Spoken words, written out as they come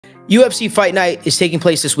UFC Fight Night is taking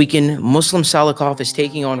place this weekend. Muslim Salikhov is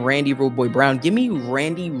taking on Randy Rude Boy Brown. Give me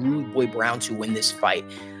Randy Rude Boy Brown to win this fight.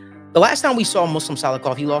 The last time we saw Muslim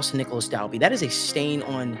Salikhov, he lost to Nicholas Dalby. That is a stain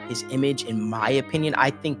on his image, in my opinion.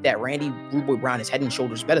 I think that Randy Rude Boy Brown is head and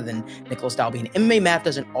shoulders better than Nicholas Dalby. And MMA math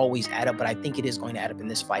doesn't always add up, but I think it is going to add up in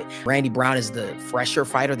this fight. Randy Brown is the fresher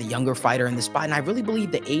fighter, the younger fighter in this fight, and I really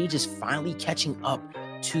believe the age is finally catching up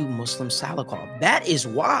to Muslim Salikhov. That is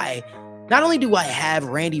why not only do I have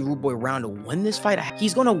Randy Rude Boy Brown to win this fight,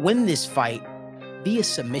 he's going to win this fight via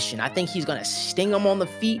submission. I think he's going to sting him on the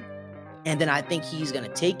feet, and then I think he's going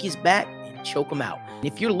to take his back and choke him out. And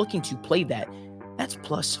if you're looking to play that, that's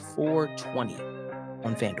plus 420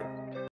 on FanDuel.